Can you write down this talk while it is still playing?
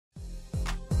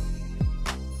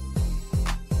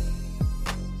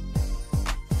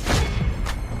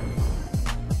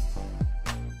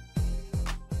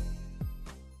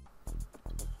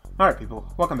Alright people,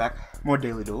 welcome back. More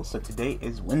Daily Duels. So today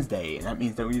is Wednesday, and that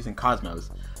means that we're using Kozmos.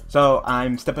 So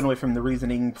I'm stepping away from the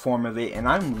reasoning form of it, and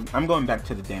I'm going back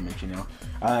to the damage, you know.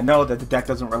 I know that the deck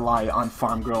doesn't rely on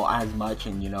Farm Girl as much,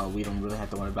 and you know, we don't really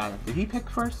have to worry about it. Did he pick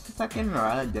first or second,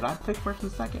 or did I pick first or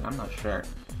second? I'm not sure.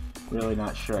 Really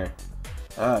not sure.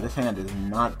 This hand is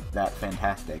not that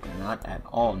fantastic. Not at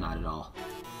all, not at all.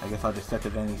 I guess I'll just set the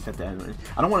Vanity, set the end.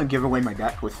 I don't want to give away my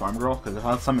deck with Farm Girl, because if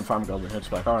I summon Farm Girl, then he'll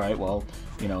just be like, alright, well,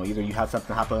 you know, either you have something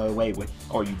to hop away with,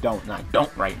 or you don't, and I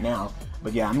don't right now.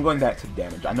 But yeah, I'm going back to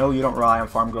damage. I know you don't rely on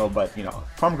Farm Girl, but, you know,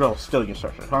 Farm Girl is still your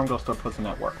sorcerer. Farm Girl still puts in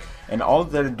that work. And all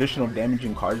the additional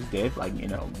damaging cards did, like, you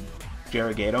know,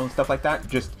 Jerigato and stuff like that,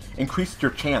 just increased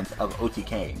your chance of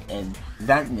OTKing. And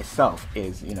that in itself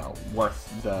is, you know,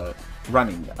 worth the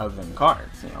running of them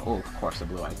cards. You know, oh, of course, a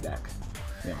Blue Eyes deck.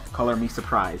 You know, color me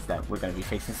surprised that we're going to be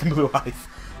facing some Blue Eyes.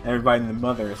 Everybody in the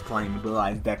mother is playing the Blue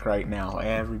Eyes deck right now.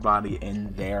 Everybody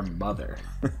in their mother.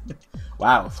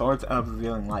 Wow, Swords of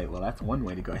Revealing Light. Well, that's one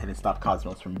way to go ahead and stop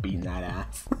Kozmos from beating that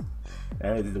ass.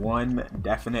 There is one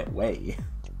definite way.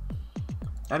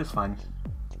 That is fun.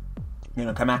 You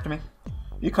know, come after me?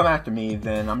 If you come after me,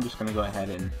 then I'm just going to go ahead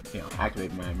and, you know,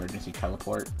 activate my emergency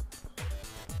teleport.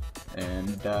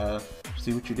 And,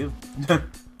 see what you do.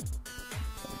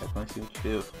 Definitely see what you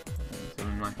do.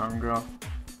 Summon my Farm Girl.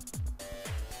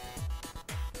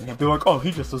 And he'll be like, oh, he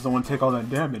just doesn't want to take all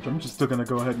that damage. I'm just still gonna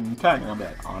go ahead and attack. And I'll be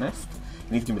like, honest?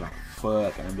 And he's gonna be like,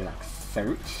 fuck. And I'll be like,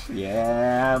 search?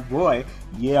 Yeah, boy.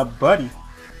 Yeah, buddy.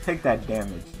 Take that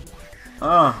damage.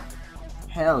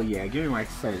 Hell yeah. Give me my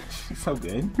search. It's so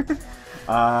good.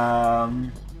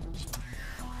 I'm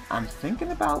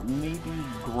thinking about maybe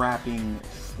grabbing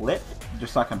Slip,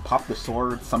 just so I can pop the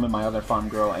sword, summon my other Farm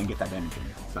Girl, and get that damage in.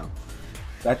 So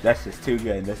that's just too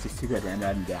good. That's just too good. And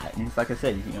it's like I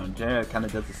said, you know, Jared kind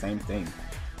of does the same thing.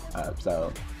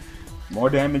 So more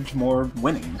damage, more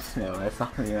winnings. You know, that's all,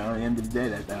 you know, at the end of the day,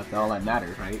 that's all that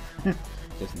matters, right?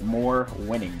 Just more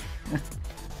winning.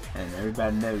 And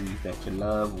everybody knows that you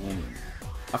love winning.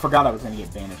 I forgot I was going to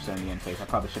get banished during the end phase. I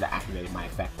probably should have activated my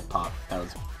effect to pop. That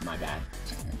was my bad.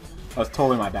 That was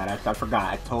totally my bad. I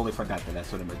forgot. I totally forgot that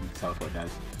that's what emergency teleport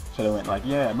does. Should have went like,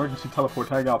 yeah, emergency teleport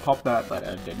tag, I'll pop that, but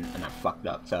I didn't, and I fucked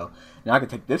up. So now I could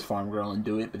take this Farm Girl and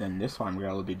do it, but then this Farm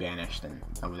Girl will be banished, and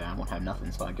over there I won't have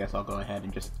nothing. So I guess I'll go ahead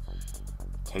and just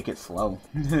take it slow.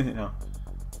 You know,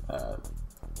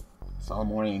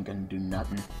 Solomorning ain't gonna do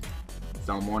nothing.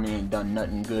 Solomorning ain't done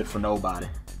nothing good for nobody.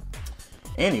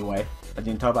 Anyway, I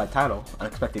didn't talk about title,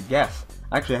 unexpected guest.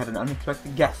 I actually had an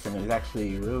unexpected guest, and it was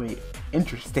actually really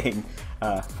interesting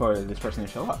for this person to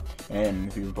show up. And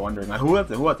if you were wondering, like, who was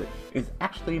it? Who was it? It's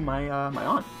actually my my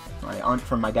aunt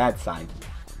from my dad's side.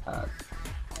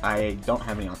 I don't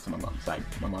have any aunts on my mom's side.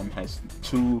 My mom has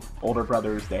two older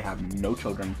brothers. They have no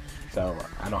children, so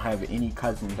I don't have any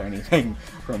cousins or anything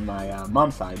from my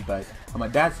mom's side. But on my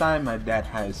dad's side, my dad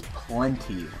has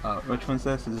plenty. Which one's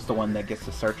this? Is this the one that gets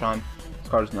to search on? This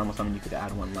card is normal summon. You could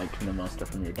add one like Tuna Monster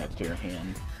from your deck to your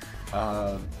hand.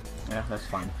 Yeah, that's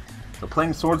fine. So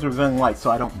playing Swords of Revealing Light, so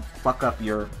I don't fuck up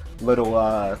your little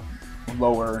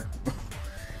lower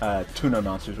Tuna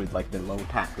Monsters with like the low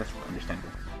attack. That's understandable.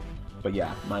 But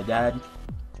yeah, my dad,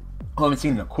 I haven't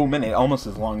seen in a cool minute, almost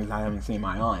as long as I haven't seen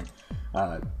my aunt.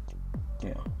 You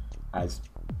know, has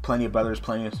plenty of brothers,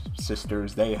 plenty of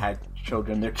sisters. They had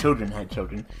children. Their children had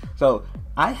children. So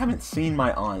I haven't seen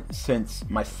my aunt since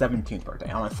my 17th birthday.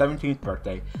 On my 17th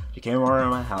birthday, she came over to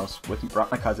my house,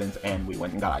 brought my cousins, and we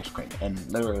went and got ice cream. And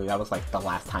literally, that was like the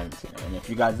last time I've seen her. And if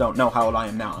you guys don't know how old I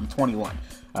am now, I'm 21.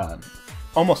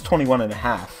 Almost 21 and a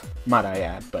half, might I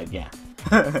add, but yeah.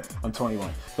 I'm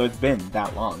 21, so it's been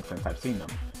that long since I've seen them.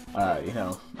 You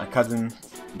know, my cousins,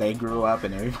 they grew up,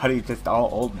 and everybody's just all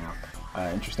old now.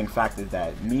 Interesting fact is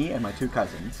that me and my two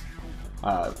cousins,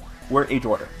 we're age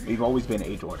order. We've always been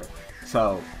age order.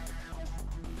 So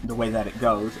the way that it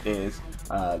goes is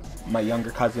my younger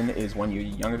cousin is 1 year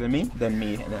younger than me,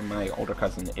 and then my older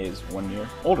cousin is 1 year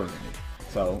older than me.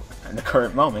 So in the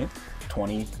current moment,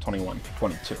 20, 21,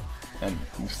 22. And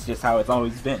it's just how it's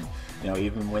always been. You know,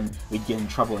 even when we get in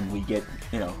trouble and we get,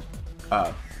 you know,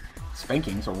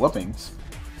 spankings or whoopings,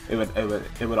 it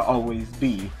would always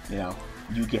be, you know,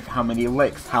 you get how many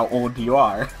licks, how old you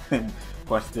are. And of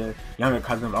course the younger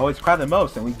cousin would always cry the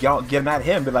most, and we get mad at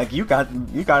him, but like, you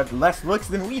got less licks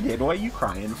than we did. What are you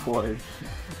crying for?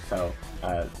 So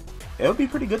it would be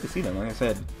pretty good to see them. Like I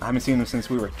said, I haven't seen them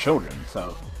since we were children,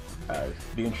 so it'd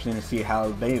be interesting to see how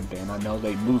they've been. I know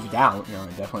they moved out. You know, I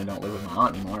definitely don't live with my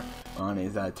aunt anymore. My aunt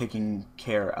is taking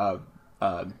care of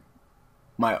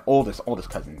my oldest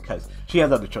cousin, because she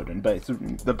has other children, but it's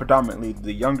predominantly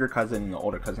the younger cousin and the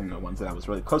older cousin, the ones that I was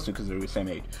really close to because they were the same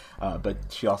age. But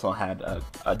she also had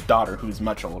a daughter who's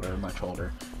much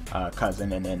older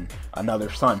cousin, and then another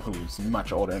son who's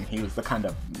much older, and he was the kind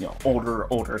of, you know,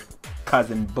 older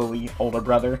cousin bully, older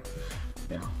brother,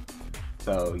 you know.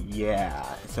 So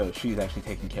yeah, so she's actually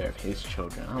taking care of his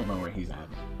children. I don't know where he's at.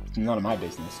 It's none of my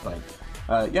business,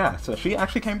 but yeah, so she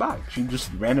actually came by. She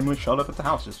just randomly showed up at the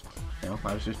house. Just, you know,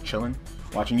 I was just chilling,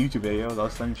 watching YouTube videos. All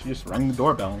of a sudden, she just rang the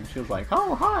doorbell, and she was like,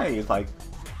 "Oh, hi!" It's like,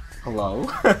 "Hello?"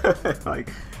 Like,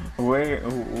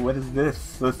 what is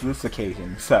this? What's this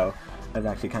occasion? So that's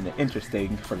actually kind of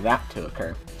interesting for that to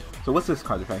occur. So what's this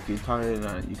card effect? You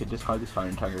could discard this card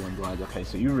and target one Bloods. Okay,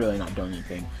 so you're really not doing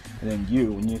anything. And then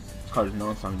when you card is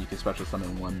non-summon, you can special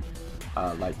summon one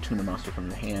like tuna monster from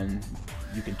your hand.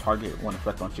 You can target one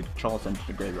effect monster you control, send it to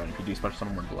the graveyard, and you can do special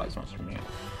summon one Blue Eyes monster from your hand.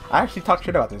 I actually talked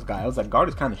shit about this guy. I was like, guard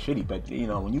is kind of shitty, but you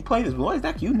know, when you play this Blue Eyes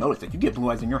deck, you notice that you get Blue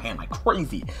Eyes in your hand like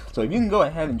crazy. So if you can go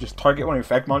ahead and just target one of your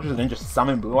effect monsters and then just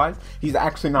summon Blue Eyes, he's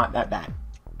actually not that bad.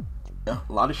 A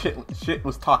lot of shit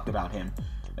was talked about him,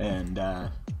 and I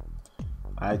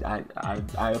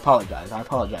apologize. I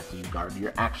apologize to you, guard.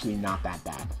 You're actually not that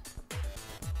bad.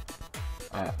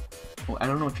 Well, I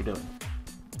don't know what you're doing.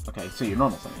 Okay, so you're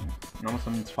normal summoning. Normal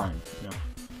summoning's fine, you know.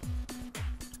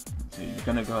 So you're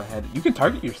gonna go ahead. You can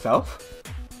target yourself.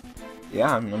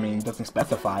 Yeah, I mean, it doesn't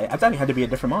specify. I thought he had to be a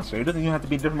different monster. It doesn't even have to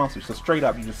be a different monster. So straight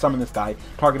up, you just summon this guy,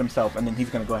 target himself, and then he's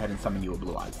gonna go ahead and summon you a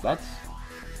Blue Eyes. That's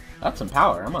some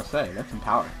power, I must say. That's some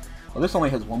power. Well, this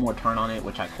only has one more turn on it,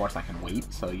 which of course I can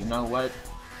wait. So you know what?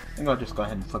 I think I'll just go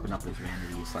ahead and flip it up this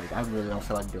vanities. Like, I really don't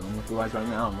feel like dealing with Blue Eyes right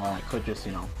now. And while I could just,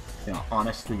 you know,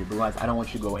 honest through your Blue Eyes, I don't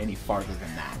want you to go any farther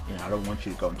than that. You know, I don't want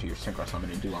you to go into your Synchro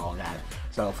Summon and do all of that.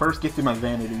 So first get through my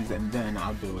vanities, and then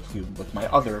I'll deal with you with my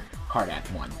other card at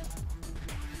 1.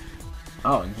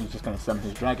 Oh, and he's just gonna summon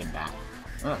his dragon back.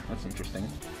 Oh, that's interesting.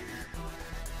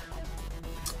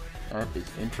 That is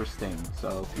interesting.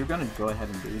 So if you're gonna go ahead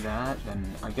and do that,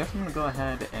 then I guess I'm gonna go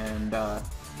ahead and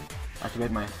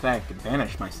activate my effect,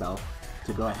 banish myself,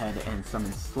 to go ahead and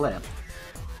summon Slip,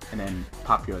 and then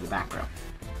pop you in the back row.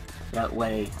 That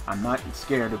way, I'm not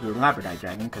scared of your Labradite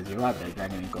Dragon, because your Labradite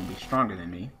Dragon ain't gonna be stronger than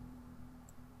me.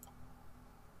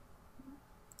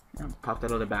 Pop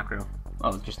that other back row.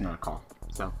 Oh, it's just another call.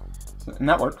 So and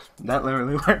that works. That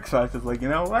literally works. So I was just like, you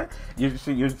know what?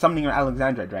 You're summoning your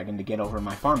Alexandra Dragon to get over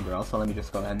my Farm Girl, so let me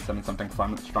just go ahead and summon something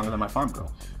stronger than my Farm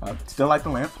Girl. Still like the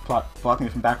Lance, blocking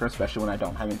me from back row, especially when I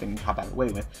don't have anything to hop out of the way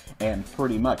with. And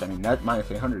pretty much, I mean, that's minus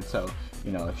 800, so,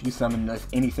 you know, if you summon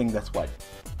anything that's what,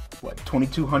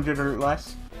 2200 or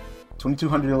less?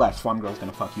 2200 or less, Farm Girl's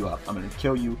gonna fuck you up. I'm gonna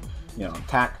kill you, you know,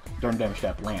 attack, during damage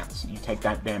step, Lance. You take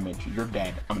that damage, you're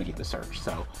dead, I'm gonna get the search.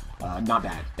 So, not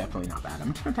bad, definitely not bad.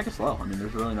 I'm just gonna take it slow. I mean,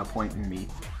 there's really no point in me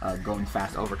going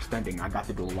fast, overextending. I got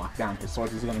the duel locked down. His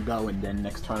swords is gonna go, and then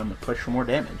next turn I'm gonna push for more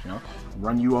damage, you know?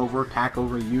 Run you over, attack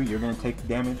over you, you're gonna take the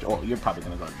damage. Oh, you're probably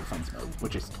gonna go to defense mode,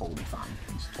 which is totally fine.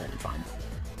 It's totally fine.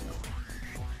 You know?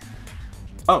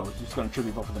 Oh, it's just gonna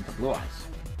tribute both of them to Blue Eyes.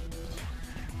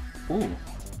 Ooh.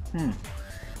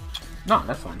 No,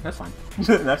 that's fine. That's fine.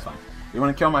 That's fine. You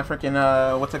want to kill my freaking,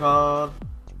 what's it called?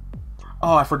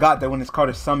 Oh, I forgot that when this card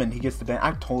is summoned, he gets the ban.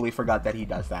 I totally forgot that he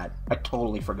does that. I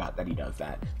totally forgot that he does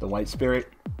that. The White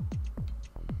Spirit.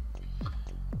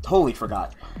 Totally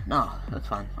forgot. No, that's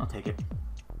fine. I'll take it.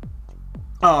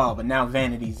 Oh, but now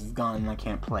Vanities is gone and I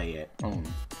can't play it.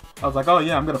 I was like, oh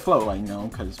yeah, I'm gonna float, like, no,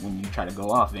 because when you try to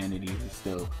go off, Vanities is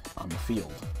still on the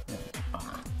field.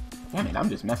 Damn it, I'm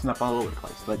just messing up all over the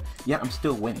place. But yeah, I'm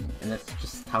still winning, and that's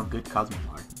just how good Kozmos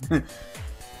are.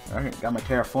 Alright, got my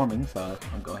Terraforming, so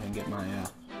I'll go ahead and get my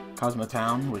Kozmo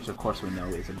Town, which of course we know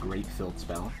is a great field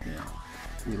spell. You know,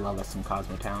 we love us some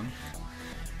Kozmo Town.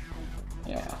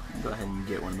 Yeah, I'll go ahead and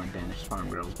get one of my banished Farm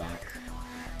Girls back.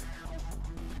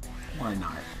 Why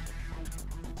not?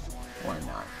 Why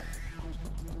not?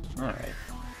 Alright.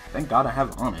 Thank God I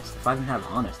have Honest. If I didn't have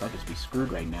Honest, I'd just be screwed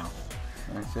right now.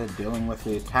 Like I said, dealing with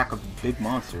the attack of big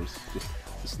monsters, just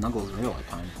the snuggle is real at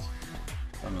times.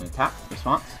 So I'm gonna attack,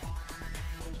 response.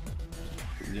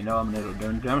 You know I'm gonna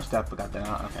during demo step, I got that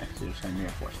out. Okay, so you're just gonna mirror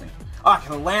force me. Oh, I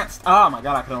could've lanced! Oh my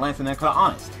god, I could've lanced and then could've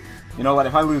honest. You know what,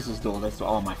 if I lose this duel, that's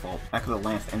all my fault. I could've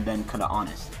lanced and then could've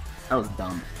honest. That was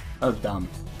dumb. That was dumb.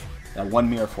 That one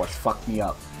mirror force fucked me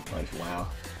up. Like, wow.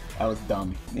 That was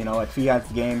dumb. You know, if he has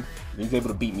the game, if he's able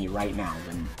to beat me right now,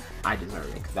 then I deserve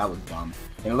it, because that was dumb.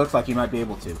 And it looks like he might be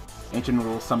able to. Ancient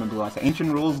Rules, Summon Blue Eyes.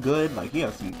 Ancient Rules good. Like,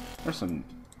 yeah, there's some...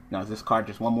 Now, is this card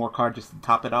just one more card just to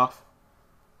top it off?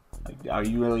 Like, are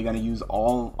you really gonna use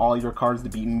all your cards to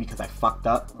beat me because I fucked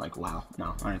up? Like, wow.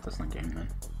 No, alright, that's not game then.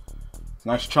 It's a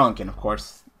nice chunk, and of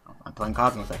course, I'm playing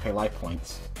Kozmo, so I pay life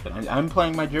points. But I'm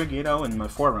playing my Jurgito and my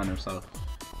Forerunner, so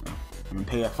I'm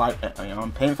paying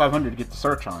I'm paying 500 to get the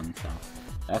search on, so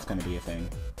that's gonna be a thing.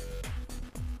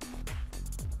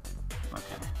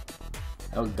 Okay,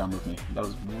 that was dumb of me. That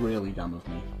was really dumb of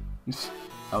me.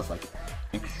 That was like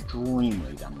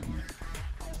extremely dumb of me.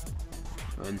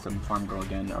 Go ahead and summon Farm Girl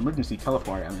again. Emergency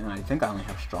teleport. I mean, I think I only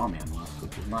have Straw Man left,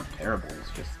 which is not terrible.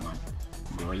 It's just not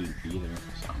great either.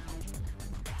 So.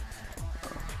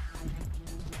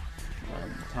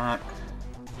 Attack.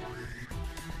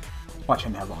 Watch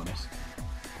him have Honest.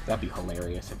 That'd be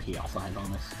hilarious if he also had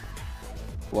Honest.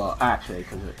 Well, actually,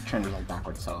 because the trend was like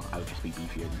backwards, so I would just be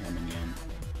beefier than him in the end.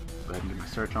 Go ahead and get my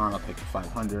search on. I'll take the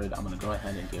 500. I'm gonna go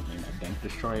ahead and give him a Bank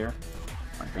Destroyer.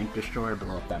 My Bank Destroyer,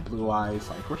 blow up that Blue Eyes.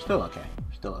 Like, we're still okay.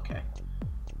 We're still okay.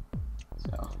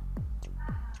 So,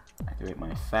 activate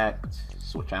my effect.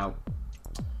 Switch out.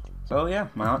 So yeah,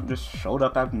 my aunt just showed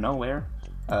up out of nowhere.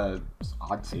 It's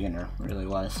odd seeing her, really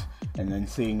was. And then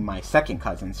seeing my second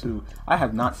cousins, who I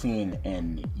have not seen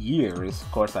in years.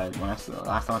 Of course, last time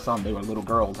I saw them, they were little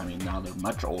girls. I mean, now they're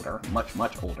much older, much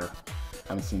older. I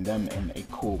haven't seen them in a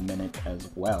cool minute as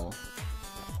well.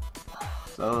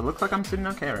 So it looks like I'm sitting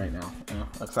okay right now. You know,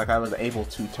 looks like I was able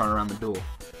to turn around the duel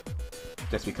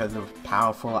just because of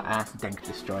powerful ass Bank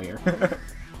Destroyer.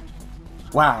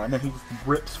 Wow, and then he just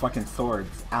rips fucking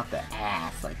swords out the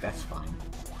ass. Like, that's fine.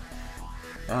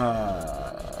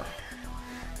 Yeah,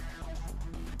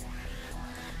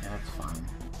 that's fine.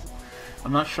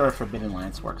 I'm not sure if Forbidden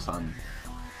Lance works on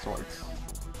swords.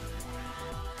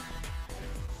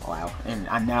 Wow, and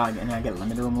I get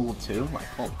limited removal too? Like,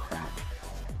 holy crap.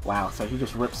 Wow, so he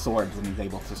just rips swords and he's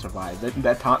able to survive.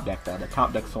 That top deck though, the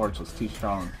top deck swords was too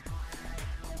strong.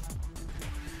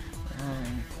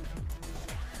 I'm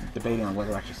debating on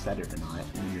whether I should set it or not.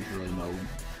 I mean, there's really no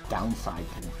downside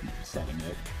to setting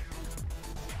it.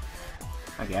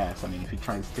 I guess. I mean, if he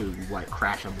tries to, like,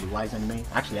 crash a Blue Eyes into me.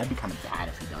 Actually, that'd be kind of bad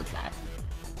if he does that.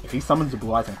 If he summons the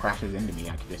Blue Eyes and crashes into me,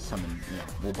 I could just summon, you know,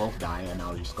 we'll both die, and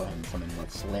I'll just go ahead and summon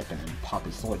what Slip and then pop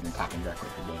his sword and attack him directly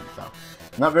with the game. So,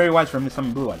 not very wise for him to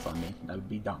summon Blue Eyes on me. That would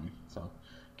be dumb. So,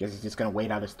 guess he's just gonna wait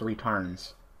out his 3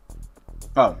 turns.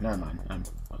 Oh, never mind.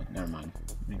 Never mind.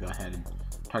 Let me go ahead and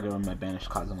target one of my banished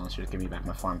Kozmo monsters, give me back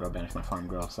my Farm Girl, banish my Farm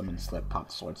Girl, summon Slip, pop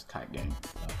the swords, attack game.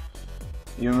 So,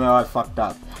 even though I fucked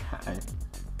up,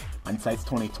 hindsight's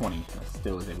 2020, I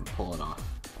still was able to pull it off.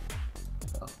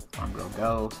 So, Farm Girl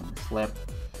go, summon Slip.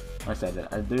 Like I said,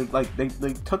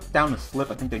 they took down the Slip.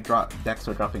 I think they dropped, decks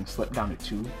are dropping Slip down to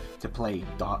 2 to play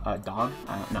Dog.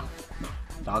 No.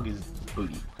 Dog is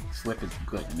booty. Slip is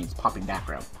good. It means popping back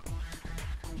row.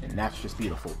 And that's just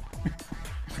beautiful.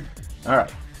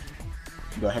 Alright.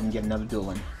 Go ahead and get another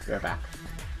duel in. Be right back.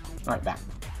 Alright, back.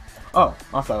 Oh,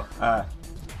 also,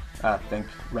 thank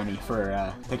Rennie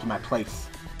for taking my place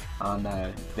on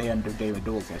Day Under Daily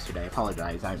Duels yesterday. I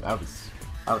apologize.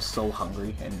 I was so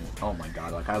hungry, and oh my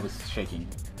god, like I was shaking.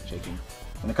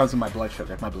 When it comes to my blood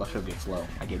sugar, if my blood sugar gets low,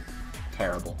 I get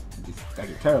terrible. I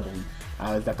get terrible.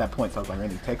 I was at that point, so I was like,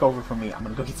 Rennie, take over for me. I'm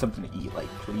gonna go get something to eat, like,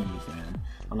 please, man.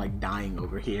 I'm like dying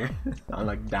over here. I'm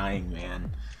like dying,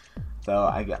 man. So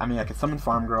I mean, I could summon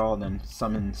Farm Girl, and then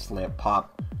summon Slip,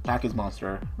 pop, attack his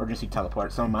monster, emergency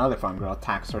teleport, summon my other Farm Girl,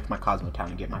 attack, search my Kozmo town,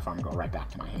 and get my Farm Girl right back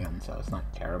to my hand. So it's not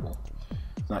terrible.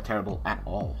 It's not terrible at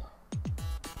all.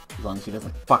 As long as he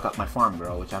doesn't fuck up my Farm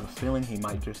Girl, which I have a feeling he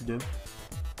might just do.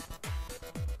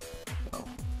 So,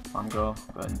 Farm Girl,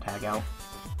 go ahead and tag out.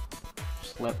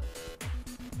 Slip.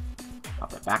 Pop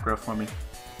that back row for me.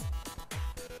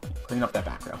 Clean up that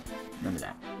back row. Remember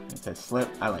that. It says Slip.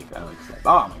 I like Slip.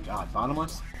 Oh my god,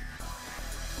 bottomless?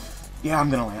 Yeah,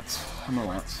 I'm gonna Lance.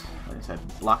 Like I said,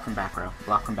 block from back row.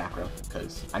 Block from back row,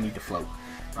 because I need to float.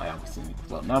 I obviously need to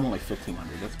float. Now I'm only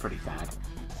 1500. That's pretty sad.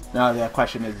 Now the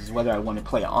question is whether I want to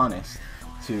play Honest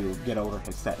to get over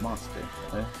his set monster.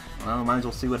 Well, might as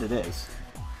well see what it is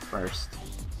first.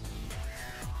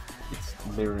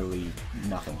 It's literally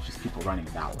nothing. It's just people running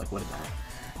about. Like, what is that?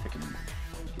 Freaking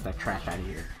get that trash out of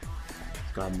here.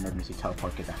 Let's go ahead and emergency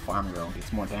teleport, get that Farm Girl, get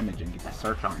some more damage, and get that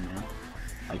search on, man.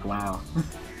 Like, wow.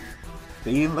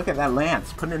 See, look at that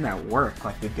Lance, putting in that work,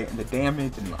 like the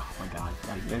damage, and oh my god,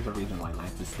 like, there's a reason why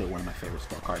Lance is still one of my favorite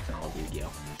spell cards in all of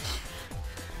Yu-Gi-Oh!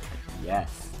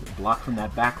 Yes, block from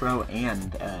that back row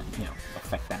and, you know,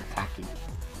 affect that attacking.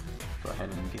 Go ahead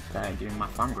and get my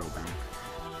Farm Girl back.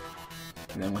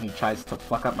 And then when he tries to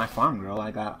fuck up my Farm Girl,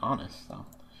 I got Honest, so.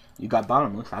 You got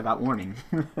Bottomless, I got Warning.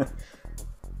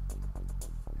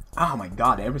 Oh my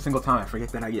god, every single time I forget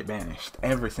that I get banished.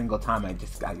 Every single time I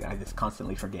just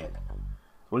constantly forget.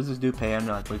 What does this do? Pay M,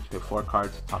 like, wait to put 4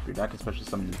 cards to top your deck, especially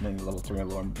some of these many level 3 or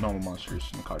lower normal monsters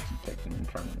from the cards you pick in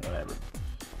turn, whatever.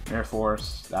 Air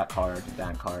Force, that card,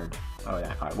 oh,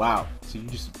 that card. Wow, so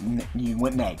you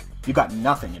went neg. You got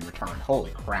nothing in return.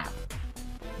 Holy crap.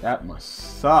 That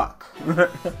must suck.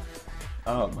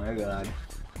 Oh my god.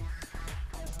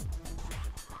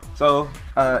 So,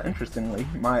 interestingly,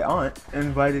 my aunt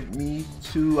invited me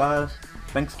to,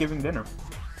 Thanksgiving dinner.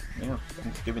 Yeah,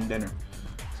 Thanksgiving dinner.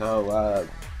 So,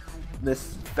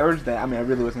 this Thursday, I mean, I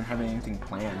really wasn't having anything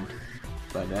planned.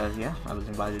 But, yeah, I was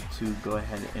invited to go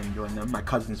ahead and join them. My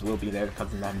cousins will be there. The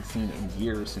cousins I haven't seen in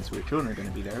years since we were children are going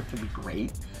to be there. It should be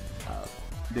great.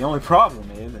 The only problem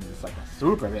is, and it's like a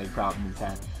super big problem, is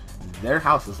that their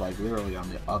house is like literally on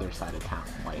the other side of town.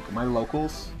 Like, my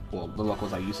locals, well, the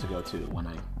locals I used to go to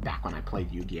back when I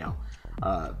played Yu-Gi-Oh!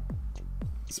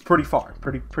 It's pretty far.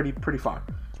 Pretty far.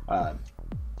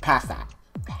 Past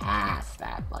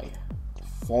that, like,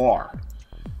 far.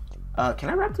 Can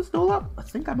I wrap this duel up? I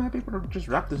think I might be able to just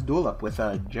wrap this duel up with,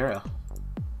 Jera.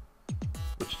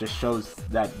 Which just shows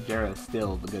that Jera is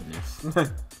still the goodness.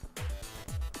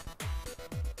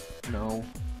 No.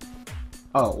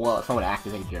 Oh, well, if I would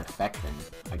activate your effect, then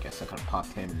I guess I could have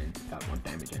popped him and then got 1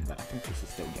 damage in, but I think this is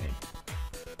still game.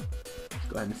 Let's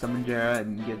go ahead and summon Jera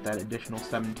and get that additional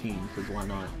 17, because why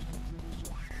not?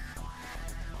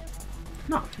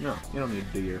 No, you don't need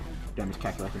to do your damage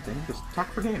calculation thing. Just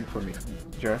attack for game for me,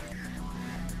 Jera.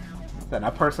 I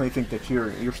personally think that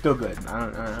you're still good. I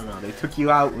don't know. They took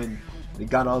you out when they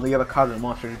got all the other Kozmo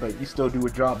monsters, but you still do a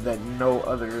job that no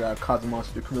other Kozmo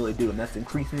monster can really do, and that's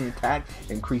increasing the attack,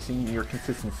 increasing your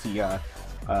consistency of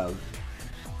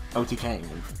OTKing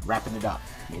and wrapping it up.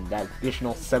 I mean, that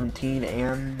additional 17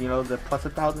 and, you know, the plus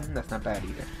 1,000, that's not bad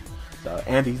either. So,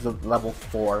 and he's a level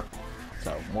 4,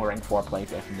 so more rank 4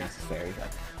 plays if necessary.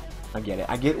 But I get it.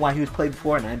 I get why he was played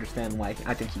before, and I understand why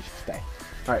I think he should stay.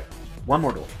 Alright, one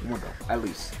more duel, at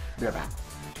least. Be right back.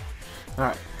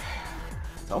 Alright.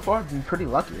 So far, I've been pretty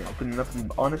lucky, opening up some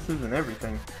bonuses and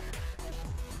everything.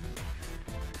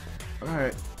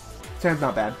 Alright. 10's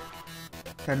not bad.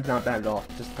 10's not bad at all.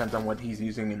 Just depends on what he's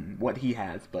using and what he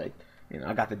has, but, you know,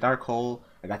 I got the Dark Hole,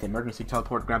 I got the Emergency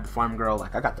Teleport, grab the Farm Girl,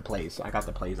 like, I got the plays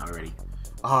already.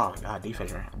 Oh my god,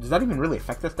 D-Fisher. Does that even really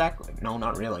affect this deck? Like, no,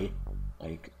 not really.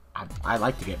 Like, I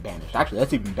like to get banished. Actually,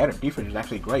 that's even better. D-Fisher is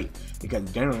actually great,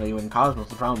 because generally when Kozmos,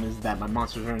 the problem is that my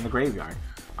monsters are in the graveyard.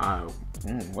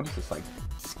 What is this, like,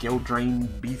 Skill Drain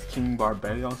Beast King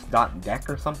Barbados .deck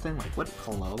or something? Like, what?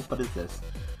 Hello? What is this?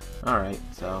 Alright,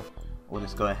 so we'll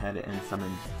just go ahead and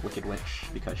summon Wicked Witch,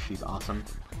 because she's awesome.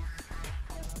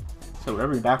 So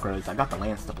whatever your back row is, I got the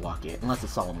Lance to block it, unless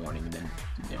it's Solemn Warning, and then,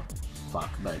 you know,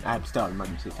 fuck. But I have still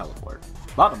Emergency Teleport.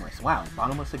 Bottomless, wow,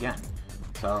 bottomless again.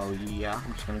 So yeah,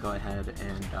 I'm just gonna go ahead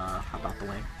and hop out the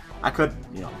way. I could,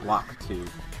 you know, block to,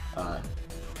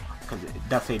 because it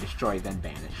does say destroy, then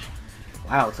banish.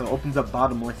 Wow, so it opens up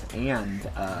bottomless and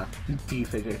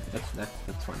D-Figure.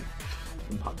 That's funny. You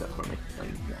can pop that for me.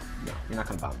 No, you're not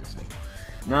gonna bottomless me.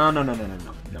 No.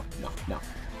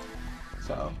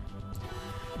 So,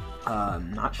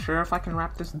 not sure if I can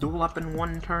wrap this duel up in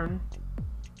 1 turn.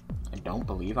 I don't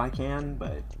believe I can,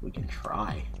 but we can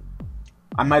try.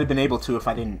 I might have been able to if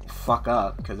I didn't fuck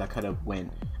up, because I could have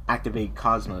went activate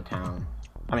Kozmo Town.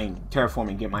 I mean, terraform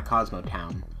and get my Kozmo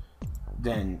Town.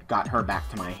 Then got her back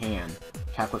to my hand.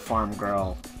 Attack with Farm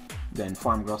Girl. Then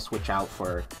Farm Girl switch out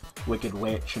for Wicked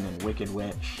Witch, and then Wicked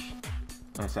Witch.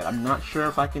 Like I said, I'm not sure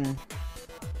if I can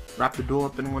wrap the duel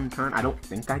up in 1 turn. I don't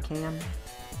think I can.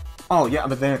 Oh yeah,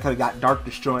 but then I could have got Dark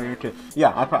Destroyer to.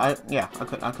 Yeah, I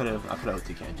could have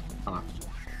OTK'd.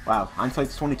 Wow,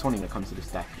 hindsight's 2020 when it comes to this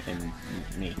deck and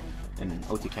me and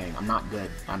OTKing. I'm not good.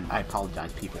 I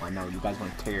apologize, people. I know you guys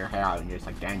want to tear your hair out and you're just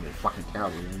like, dang, you're fucking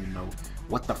terrible. You don't even know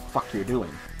what the fuck you're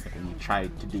doing. Like when you try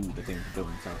to do the things you're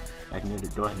doing. So I can either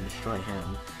go ahead and destroy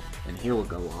him, and he will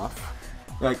go off.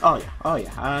 You're like, oh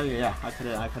yeah, I could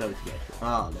have OTK'd.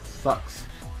 Oh, that sucks.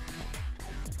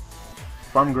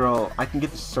 Farm Girl, I can get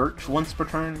the search once per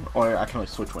turn, or I can only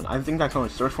switch one. I think I can only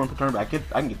search 1 per turn, but I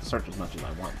can get the search as much as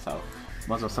I want. So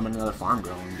might as well summon another Farm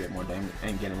Girl and get more damage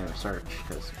and get another search,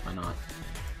 because why not?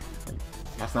 Like,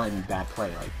 that's not even a bad play.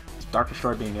 Like, Dark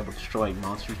Destroyer being able to destroy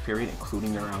monsters, period,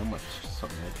 including your own, like, it's just so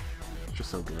good. It's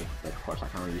just so good. But of course, I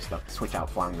can only use stuff to switch out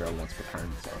Farm Girl once per turn,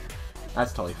 so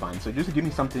that's totally fine. So just give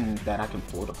me something that I can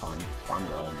float upon Farm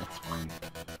Girl, and that's fine.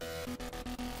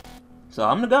 So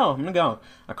I'm gonna go.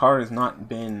 A card has not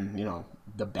been, you know,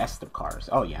 the best of cards.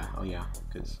 Oh yeah,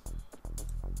 because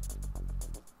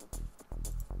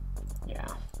yeah,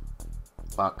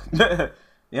 fuck.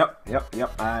 Yep.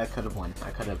 I could have won. I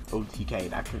could have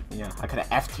OTK'd. I could have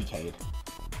FTK'd.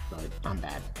 But I'm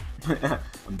bad.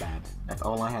 I'm bad. That's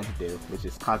all I had to do, was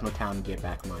just Kozmo Town and get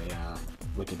back my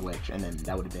Wicked Witch, and then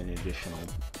that would have been an additional,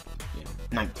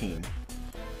 19.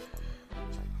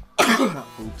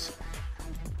 Oops.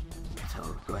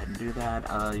 So go ahead and do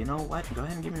that. You know what? Go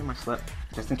ahead and give me my slip.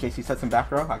 Just in case he sets some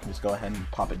back row, I can just go ahead and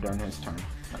pop it during his turn.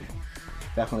 Like,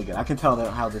 definitely good. I can tell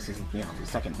how this is, the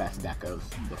second best deck of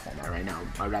the format right now,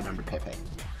 right under Pepe.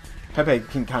 Pepe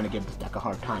can kind of give this deck a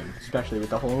hard time, especially with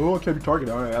the whole, can't be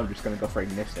targeted. Alright, I'm just going to go for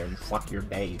Ignis there and fuck your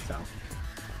day, so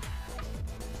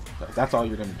that's all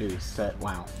you're going to do is set,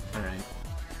 wow, alright.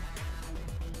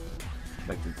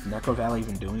 Like, does Necro Valley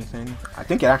even do anything? I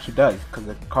think it actually does, because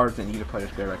the cards in either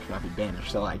player's graveyard cannot be banished,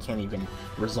 so I can't even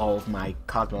resolve my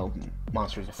Kozmo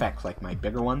monster's effects, like my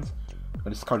bigger ones.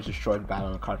 When this card is destroyed by battle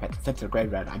on a card effect sent to the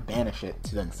graveyard, I banish it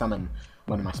to then summon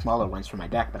one of my smaller ones from my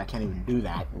deck, but I can't even do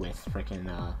that with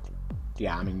freaking,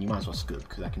 yeah, I mean, you might as well scoop,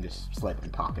 because I can just slip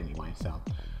and pop anyway, so,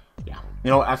 yeah.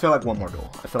 I feel like one more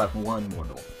duel.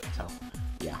 So,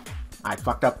 yeah. I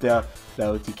fucked up the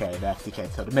OTK, the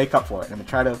FTK, so to make up for it, I'm gonna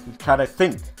try to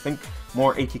think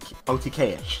more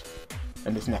OTK-ish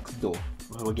in this next duel.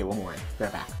 We'll get one more in.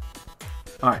 Right back.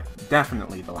 Alright,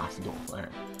 definitely the last duel. Alright,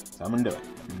 so I'm gonna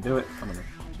do it. I'm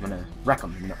gonna wreck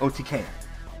him. I'm gonna OTK him.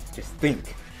 Just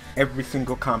think. Every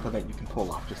single combo that you can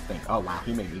pull off, just think, oh wow,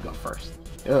 he made me go first.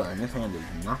 Ugh, and this hand is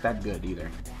not that good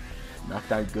either. Not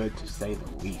that good to say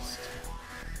the least.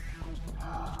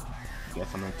 I guess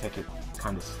I'm gonna take it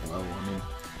kind of slow. I mean,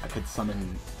 I could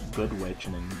summon Good Witch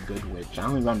and then Good Witch. I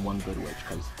only run one Good Witch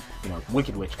because,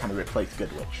 Wicked Witch kind of replaced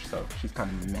Good Witch, so she's kind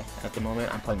of meh at the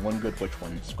moment. I'm playing one Good Witch,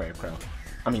 one Scarecrow.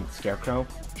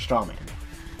 Strawman.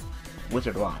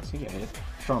 Wizard Wise, yeah, it is.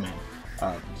 Strawman.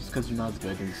 Just because you're not as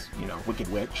good as,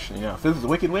 Wicked Witch. If this was a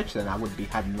Wicked Witch, then I would be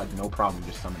having, like, no problem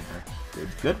just summoning her.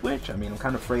 With Good Witch, I mean, I'm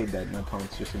kind of afraid that my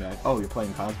opponent's just gonna be like, oh, you're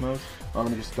playing Cosmos? Well,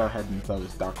 let me just go ahead and throw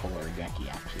this Dark Hole or Geki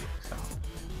at you, so.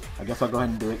 I guess I'll go ahead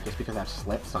and do it just because I've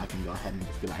slipped, so I can go ahead and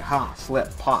just be like, ha,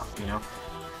 slip, pop,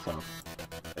 So,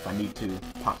 if I need to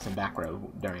pop some back row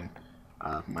during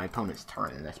my opponent's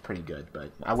turn, that's pretty good,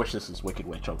 but I wish this was Wicked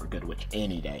Witch over Good Witch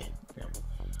any day.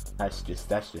 That's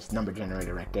just number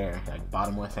generator right there. Like,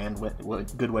 Bottomless and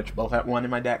Good Witch both at 1 in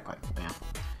my deck. Like, man.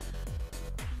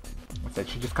 I said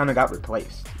she just kind of got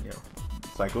replaced,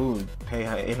 It's like, ooh, pay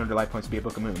 800 life points to be a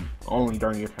Book of Moon. Only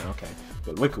during your turn, okay.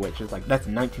 But Wicked Witch is like, that's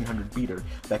a 1900 beater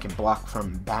that can block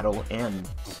from battle and...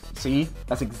 See?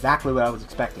 That's exactly what I was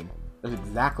expecting. That's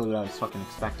exactly what I was fucking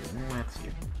expecting. Relax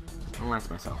you.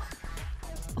 Relax myself.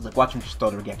 I was like, watch him just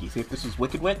throw the Regeki. See if this was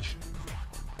Wicked Witch?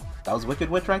 That was Wicked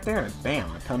Witch right there.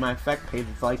 Bam. I tell my effect, pays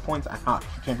its life points.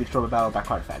 Can't be destroyed by battle by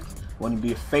card effects. Wouldn't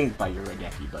be phased by your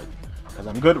Regeki, but because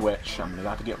I'm Good Witch, I'm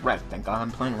about to get wrecked. Thank God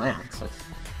I'm playing Lance.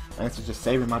 Lance is just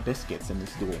saving my biscuits in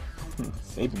this duel.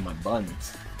 Saving my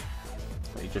buns.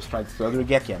 So he just tried to throw the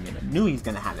Regeki at me, and I knew he's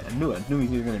gonna have it. I knew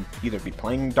he's gonna either be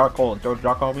playing Dark Hole and throw the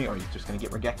Dark Hole at me, or he's just gonna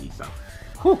get Regeki, so.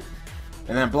 Whew.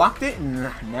 And then I blocked it, and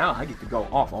now I get to go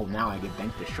off. Oh, now I get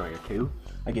Dank Destroyer too.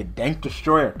 I get Dank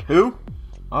Destroyer too?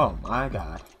 Oh my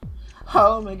god.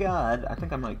 Oh my god. I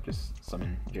think I might just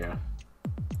summon Jira.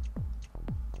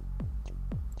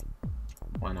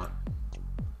 Why not?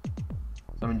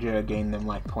 Summon Jira, gain them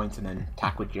life points, and then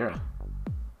attack with Jira.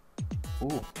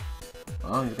 Ooh.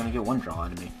 Oh, he's gonna get one draw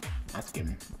out of me. That's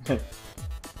given. No,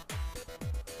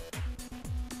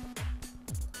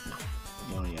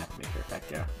 you don't even have to make your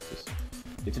effect, Jira. Just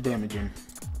get the damage in.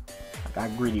 I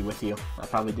got greedy with you. I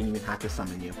probably didn't even have to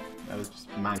summon you. That was just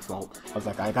my fault. I was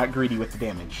like, I got greedy with the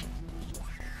damage.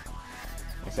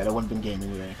 Like I said, I wouldn't have been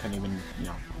gaming with it. I couldn't even,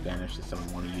 banish to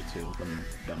summon one of you two. Wouldn't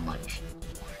have done much.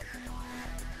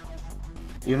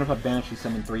 Even if I banish you,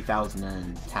 summon 3,000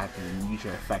 and attack and use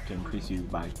your effect to increase you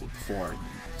by 4, you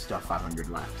still have 500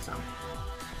 left, so.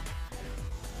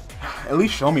 At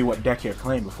least show me what deck you're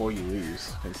playing before you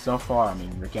lose. Because so far, I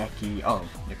mean, Regeki, oh,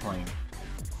 you're playing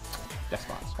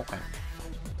Deskbots, okay.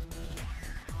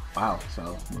 Wow,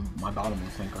 so my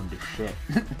bottomless ain't gonna do shit.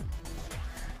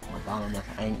 My bottomless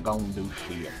ain't gonna do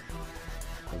shit.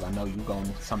 Because I know you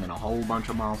gonna summon a whole bunch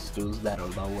of monsters that are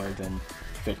lower than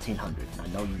 1,500. I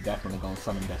know you definitely gonna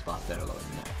summon Deskbots that are lower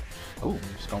than that. Oh,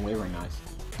 just gonna Wavering Eyes.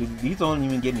 Dude, these don't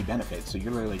even give me benefits, so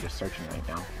you're literally just searching right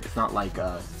now. It's not like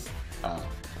 5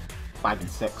 and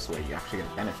 6 where you actually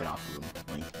get a benefit off of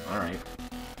them. Like, alright.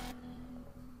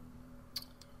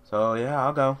 So yeah,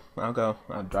 I'll go.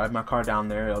 I'll drive my car down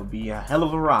there. It'll be a hell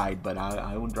of a ride, but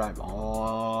I will drive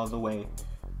all the way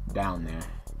down there.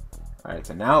 Alright,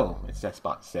 so now it's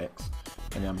Deskbot 6.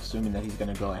 And I'm assuming that he's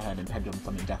going to go ahead and Pendulum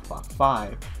Summon Deskbot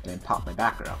 5 and then pop my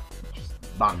back row. Which is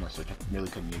bottomless, which I really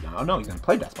couldn't use. Oh no, he's gonna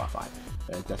play Despot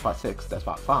 5. Despot 6,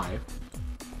 Despot 5.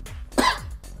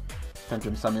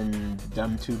 Tantrum summon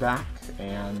them 2 back,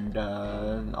 and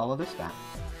all of this back.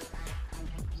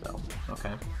 So,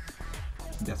 okay.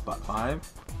 Despot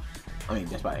 5. I mean,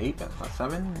 Despot 8, Despot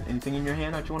 7. Anything in your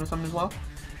hand that you want to summon as well?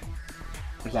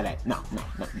 Or is that it? No,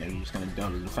 you're just gonna go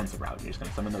the defensive route. You're just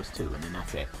gonna summon those 2, and then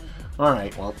that's it.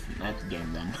 Alright, well, that's the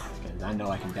game then. Because I know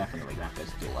I can definitely wrap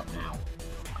this duel up now.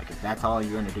 Like, if that's all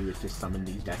you're gonna do is just summon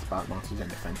these Despot monsters in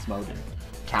defense mode and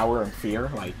cower and fear,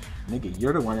 like, nigga,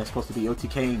 you're the one that's supposed to be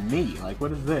OTKing me. Like,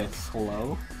 what is this?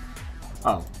 Hello?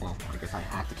 Oh, well, I guess I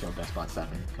have to kill Despot 7,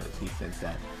 because he says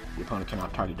that the opponent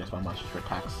cannot target Despot monsters for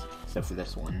attacks, except for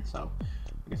this one, so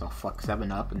I guess I'll fuck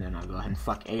 7 up, and then I'll go ahead and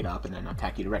fuck 8 up, and then I'll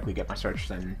attack you directly, get my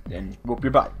search, and whoop your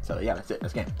butt. So yeah, that's it,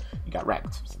 that's game. You got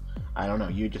wrecked. I don't know,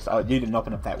 you didn't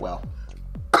open up that well.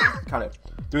 Kind of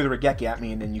threw the Regeki at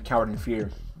me, and then you cowered in fear,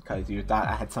 because you thought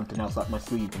I had something else up my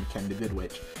sleeve and became the good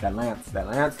witch. That lance,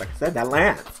 like I said, that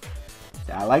lance!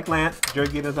 I like Lance,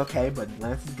 Jurgito's okay, but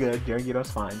Lance is good, Jurgito's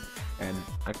fine. And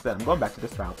like I said, I'm going back to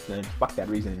this route, and fuck that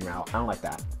reasoning route. I don't like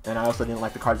that. And I also didn't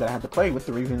like the cards that I had to play with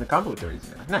the reasoning to combo with the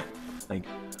reasoning. Like, nah. Like,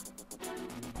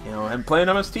 you know, I'm playing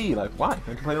MST, like, why?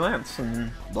 I can play Lance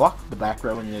and block the back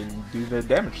row and then do the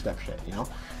damage step shit, you know?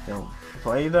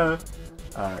 Play the,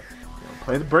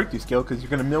 play the breakthrough skill because you're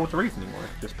going to mill with the reasoning, or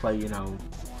just play, you know,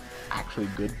 actually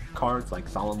good cards like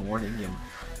Solemn Warning and,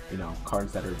 you know,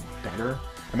 cards that are better.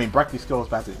 I mean, Breakthrough Skill is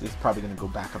probably going to go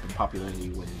back up in popularity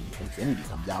when Infinity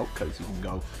comes out, because you can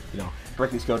go, you know,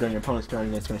 Breakthrough Skill during your opponent's turn,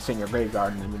 and it's going to sit in your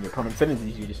graveyard, and then when your opponent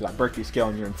finishes, you just like Breakthrough Skill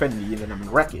on your Infinity, and then I'm going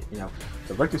to wreck it, you know.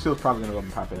 So Breakthrough Skill is probably going to go up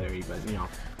in popularity, but, you know,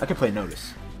 I can play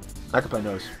Notice. I can play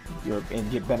Notice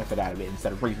and get benefit out of it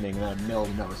instead of reasoning and then mill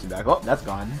the Notice and be like, oh, that's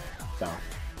gone. So,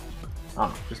 I don't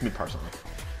know, just me personally.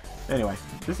 Anyway,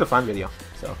 this is a fun video,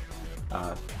 so.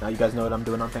 Now you guys know what I'm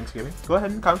doing on Thanksgiving. Go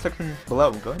ahead in the comment section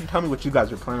below. Go ahead and tell me what you guys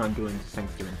are planning on doing this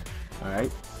Thanksgiving. Alright?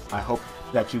 I hope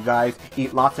that you guys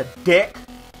eat lots of dick.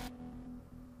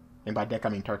 And by dick I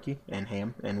mean turkey and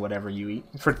ham and whatever you eat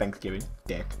for Thanksgiving.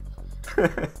 Dick.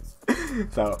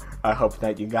 So, I hope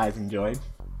that you guys enjoyed.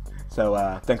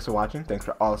 So, thanks for watching. Thanks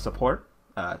for all the support.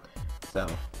 So,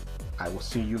 I will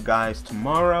see you guys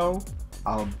tomorrow.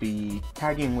 I'll be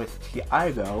tagging with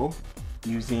Tiago,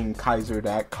 using Kaiser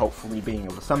deck, hopefully being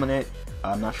able to summon it.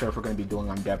 I'm not sure if we're going to be doing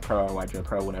on Dev Pro or YJ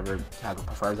Pro, whatever Tiago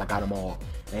prefers. I got them all.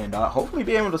 And hopefully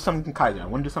be able to summon Kaiser. I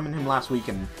wanted to summon him last week,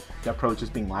 and Dev Pro was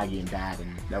just being laggy and bad,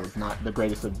 and that was not the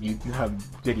greatest of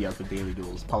videos with Daily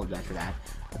Duels. Apologize for that.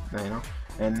 You know,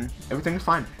 and everything is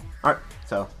fine. Alright,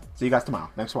 so see you guys tomorrow.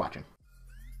 Thanks for watching.